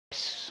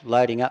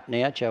loading up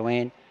now.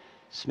 Joanne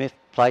Smith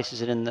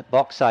places it in the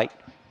box 8,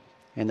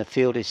 and the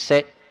field is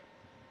set.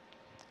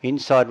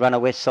 Inside runner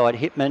Westside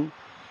Hitman.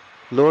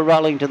 Lure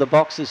rolling to the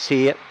boxes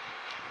here.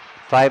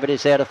 Favourite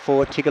is out of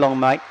 4, Tick Along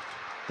Mate.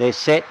 They're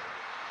set,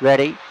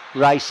 ready,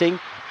 racing.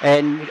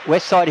 And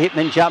Westside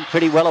Hitman jumped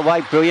pretty well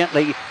away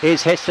brilliantly.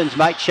 Here's Heston's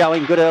Mate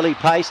showing good early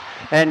pace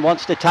and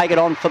wants to take it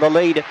on for the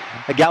lead.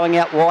 Going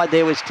out wide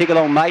there was Tick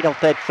Along Mate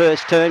off that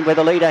first turn, where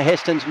the leader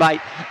Heston's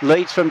Mate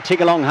leads from Tick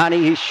Along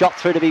Honey. He's shot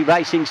through to be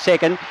racing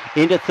second.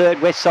 Into third,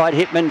 Westside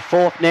Hitman.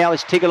 Fourth now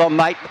is Tick Along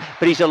Mate,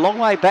 but he's a long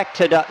way back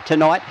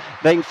tonight,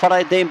 being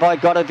followed then by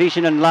Got a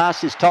Vision, and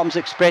last is Tom's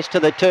Express.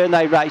 To the turn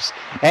they race,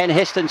 and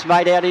Heston's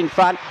Mate out in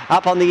front.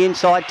 Up on the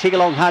inside, Tick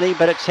Along Honey,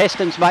 but it's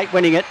Heston's Mate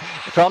winning it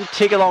from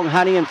Tick Along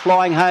Honey, and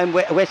flying home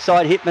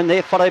Westside Hitman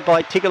there, followed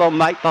by Tick Along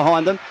Mate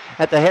behind them.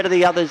 At the head of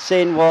the others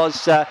then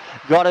was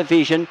Got a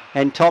Vision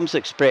and Tom's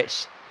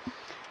Express.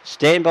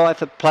 Stand by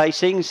for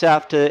placings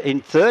after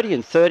in 30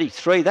 and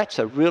 33. That's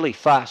a really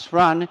fast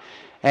run.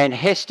 And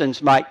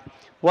Heston's Mate,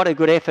 what a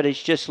good effort.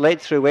 He's just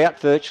led throughout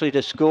virtually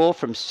to score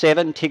from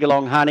 7, Tick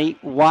Along Honey,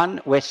 1,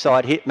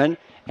 Westside Hitman,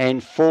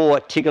 and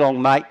 4, Tick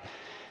Along Mate.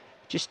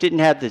 Just didn't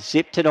have the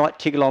zip tonight,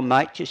 Tick Along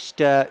Mate. Just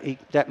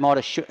that might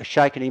have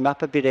shaken him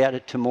up a bit out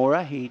at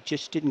Temora. He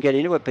just didn't get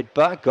into it. But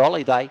by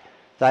golly, they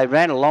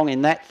ran along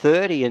in that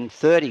 30 and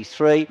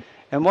 33.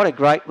 And what a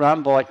great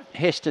run by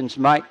Heston's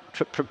Mate,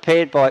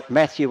 prepared by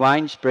Matthew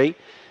Ainsbury.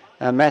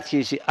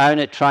 Matthew's the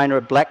owner, trainer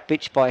of Black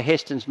Bitch by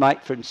Heston's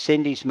Mate for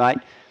Cindy's Mate.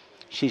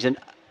 She's an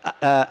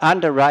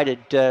underrated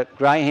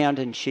greyhound,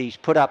 and she's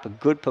put up a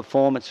good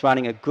performance,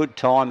 running a good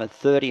time of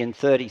 30 and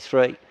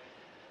 33.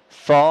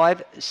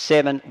 5,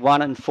 7,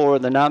 1 and 4 are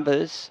the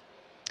numbers.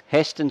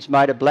 Heston's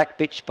Mate, a Black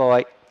Bitch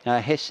by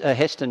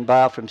Heston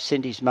Bale from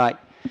Cindy's Mate,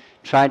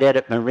 trained out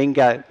at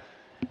Maringo,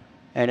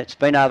 and it's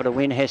been able to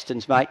win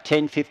Heston's Mate.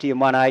 10.50 and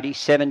 180,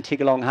 7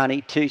 Tick Along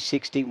Honey,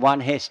 2.60,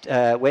 1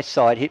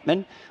 Westside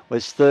Hitman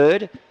was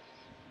third.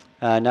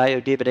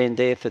 No dividend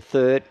there for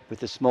third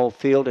with a small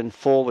field, and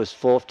 4 was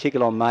fourth, Tick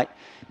Along Mate.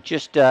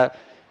 Just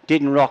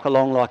didn't rock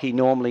along like he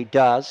normally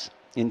does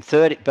in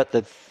 30, but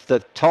the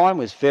time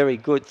was very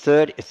good,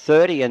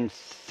 30 and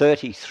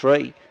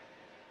 33.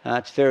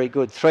 It's very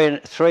good. 3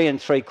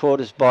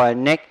 3/4 by a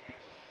neck.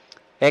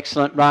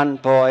 Excellent run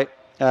by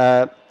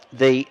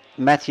the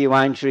Matthew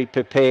Ainsbury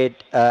prepared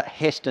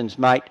Heston's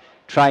Mate,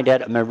 trained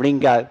out at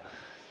Maringo,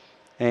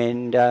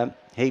 and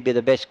he'd be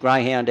the best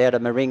greyhound out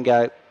of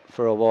Maringo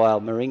for a while.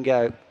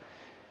 Maringo,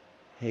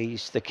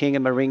 he's the king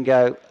of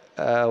Maringo,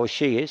 or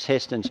she is,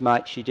 Heston's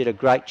Mate. She did a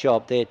great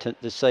job there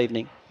this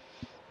evening.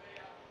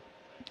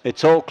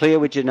 It's all clear,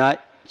 would you note?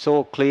 It's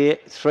all clear.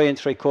 3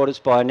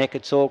 3/4 by a neck.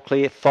 It's all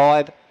clear.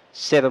 5,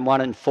 7, 1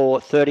 and 4,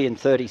 30 and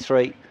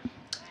 33.